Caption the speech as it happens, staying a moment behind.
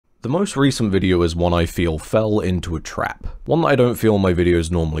The most recent video is one I feel fell into a trap. One that I don't feel my videos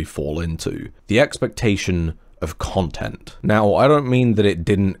normally fall into. The expectation of content. Now, I don't mean that it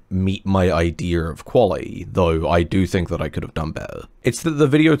didn't meet my idea of quality, though I do think that I could have done better. It's that the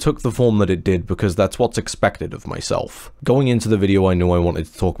video took the form that it did because that's what's expected of myself. Going into the video, I knew I wanted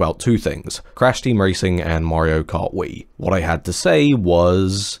to talk about two things: Crash Team Racing and Mario Kart Wii. What I had to say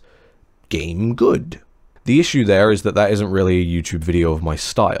was game good. The issue there is that that isn't really a YouTube video of my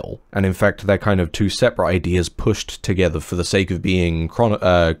style, and in fact they're kind of two separate ideas pushed together for the sake of being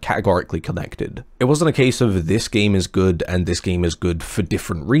categorically connected. It wasn't a case of this game is good and this game is good for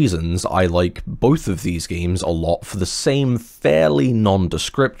different reasons. I like both of these games a lot for the same fairly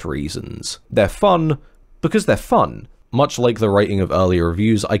nondescript reasons. They're fun because they're fun. Much like the writing of earlier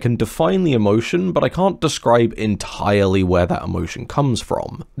reviews, I can define the emotion, but I can't describe entirely where that emotion comes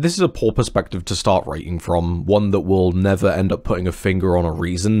from. This is a poor perspective to start writing from, one that will never end up putting a finger on a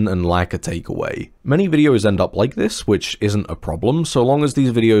reason and lack a takeaway. Many videos end up like this, which isn't a problem, so long as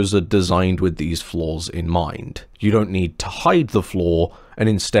these videos are designed with these flaws in mind. You don't need to hide the flaw, and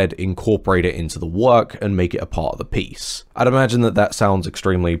instead incorporate it into the work and make it a part of the piece. I'd imagine that that sounds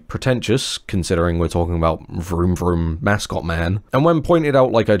extremely pretentious, considering we're talking about Vroom Vroom Mascot Man, and when pointed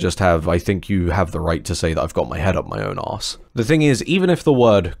out like I just have, I think you have the right to say that I've got my head up my own arse. The thing is, even if the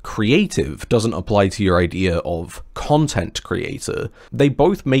word creative doesn't apply to your idea of content creator, they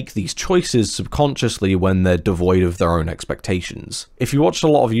both make these choices subconsciously when they're devoid of their own expectations. If you watched a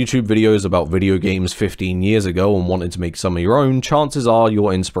lot of YouTube videos about video games 15 years ago and wanted to make some of your own, chances are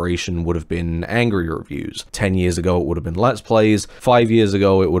your inspiration would have been angry reviews. 10 years ago it would have been Let's Plays, 5 years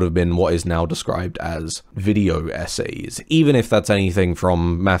ago it would have been what is now described as video essays, even if that's anything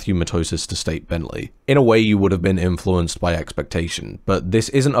from Matthew Matosis to State Bentley. In a way, you would have been influenced by expectation, but this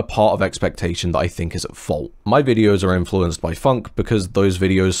isn't a part of expectation that I think is at fault. My videos are influenced by funk because those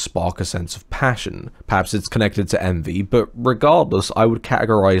videos spark a sense of passion. Perhaps it's connected to envy, but regardless, I would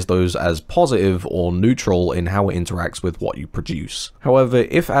categorize those as positive or neutral in how it interacts with what you produce. However,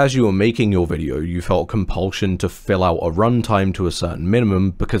 if as you were making your video, you felt compulsion to fill out a runtime to a certain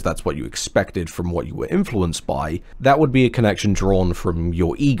minimum because that's what you expected from what you were influenced by, that would be a connection drawn from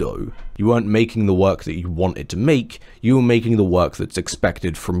your ego. You weren't making the work that you wanted to make, you were making the work that's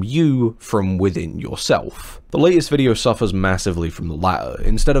expected from you from within yourself. The latest video suffers massively from the latter.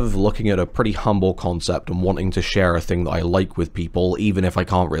 Instead of looking at a pretty humble concept and wanting to share a thing that I like with people, even if I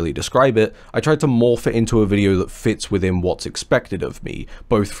can't really describe it, I tried to morph it into a video that fits within what's expected of me,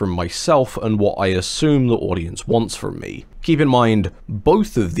 both from myself and what I assume the audience wants from me. Keep in mind,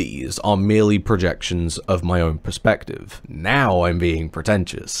 both of these are merely projections of my own perspective. Now I'm being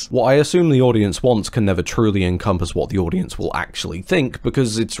pretentious. What I assume the audience wants can never truly encompass what the audience will actually think,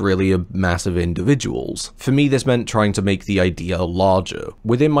 because it's really a mass of individuals. For me, this meant trying to make the idea larger.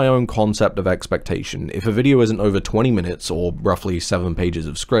 Within my own concept of expectation, if a video isn't over 20 minutes or roughly 7 pages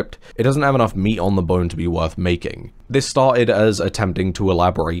of script, it doesn't have enough meat on the bone to be worth making. This started as attempting to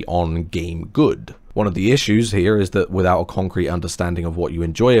elaborate on game good. One of the issues here is that without a concrete understanding of what you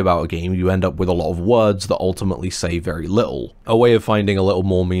enjoy about a game, you end up with a lot of words that ultimately say very little. A way of finding a little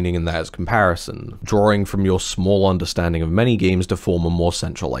more meaning in that is comparison, drawing from your small understanding of many games to form a more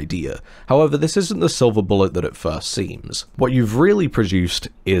central idea. However, this isn't the silver bullet that it first seems. What you've really produced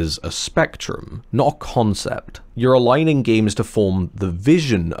is a spectrum, not a concept. You're aligning games to form the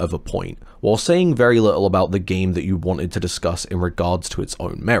vision of a point, while saying very little about the game that you wanted to discuss in regards to its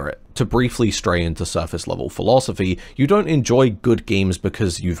own merit. To briefly stray into surface level philosophy, you don't enjoy good games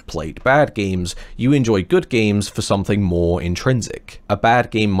because you've played bad games, you enjoy good games for something more intrinsic. A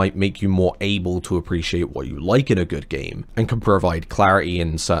bad game might make you more able to appreciate what you like in a good game, and can provide clarity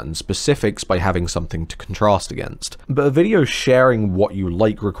in certain specifics by having something to contrast against. But a video sharing what you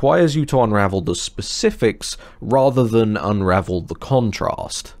like requires you to unravel the specifics rather than unravel the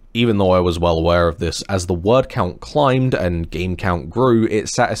contrast. Even though I was well aware of this, as the word count climbed and game count grew, it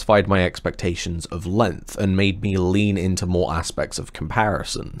satisfied my expectations of length and made me lean into more aspects of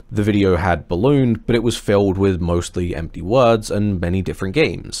comparison. The video had ballooned, but it was filled with mostly empty words and many different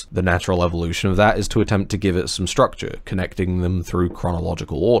games. The natural evolution of that is to attempt to give it some structure, connecting them through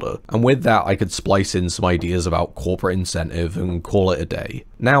chronological order. And with that, I could splice in some ideas about corporate incentive and call it a day.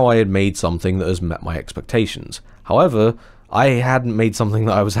 Now I had made something that has met my expectations. However, I hadn't made something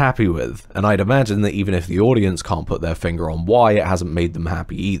that I was happy with, and I'd imagine that even if the audience can't put their finger on why, it hasn't made them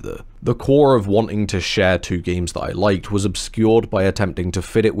happy either. The core of wanting to share two games that I liked was obscured by attempting to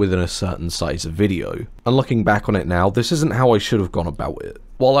fit it within a certain size of video. And looking back on it now, this isn't how I should have gone about it.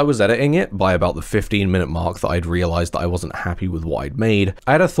 While I was editing it, by about the 15-minute mark that I'd realized that I wasn't happy with what I'd made,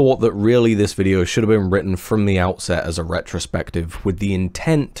 I had a thought that really this video should have been written from the outset as a retrospective with the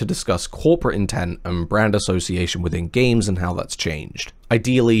intent to discuss corporate intent and brand association within games and how that's changed.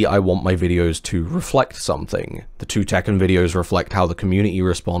 Ideally, I want my videos to reflect something. The two Tekken videos reflect how the community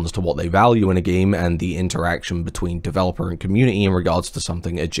responds to what they value in a game and the interaction between developer and community in regards to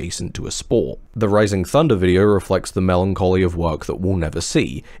something adjacent to a sport. The Rising Thunder video reflects the melancholy of work that we'll never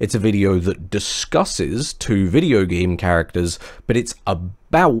see. It's a video that discusses two video game characters, but it's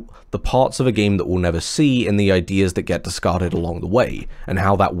about the parts of a game that we'll never see and the ideas that get discarded along the way, and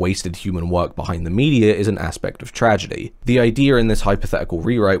how that wasted human work behind the media is an aspect of tragedy. The idea in this hypothetical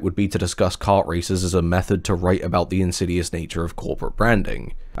rewrite would be to discuss kart races as a method to write about the insidious nature of corporate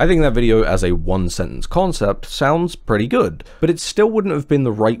branding. I think that video as a one-sentence concept sounds pretty good, but it still wouldn't have been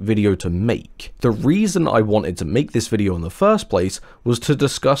the right video to make. The reason I wanted to make this video in the first place was to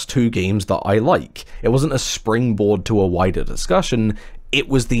discuss two games that I like. It wasn't a springboard to a wider discussion, it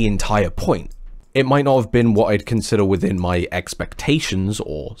was the entire point. It might not have been what I'd consider within my expectations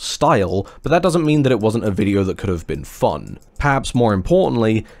or style, but that doesn't mean that it wasn't a video that could have been fun. Perhaps more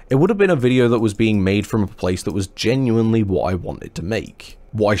importantly, it would have been a video that was being made from a place that was genuinely what I wanted to make.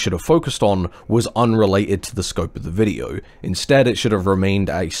 What I should have focused on was unrelated to the scope of the video. Instead, it should have remained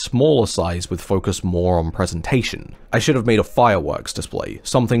a smaller size with focus more on presentation. I should have made a fireworks display,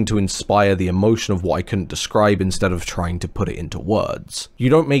 something to inspire the emotion of what I couldn't describe instead of trying to put it into words. You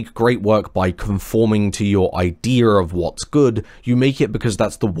don't make great work by conforming to your idea of what's good, you make it because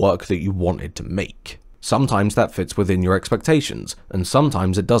that's the work that you wanted to make. Sometimes that fits within your expectations, and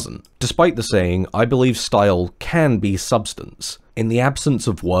sometimes it doesn't. Despite the saying, I believe style can be substance. In the absence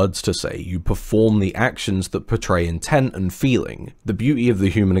of words to say, you perform the actions that portray intent and feeling. The beauty of the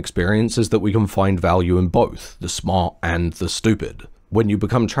human experience is that we can find value in both, the smart and the stupid. When you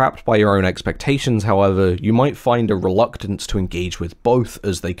become trapped by your own expectations, however, you might find a reluctance to engage with both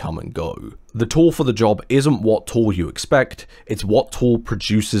as they come and go. The tool for the job isn't what tool you expect, it's what tool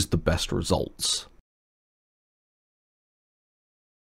produces the best results.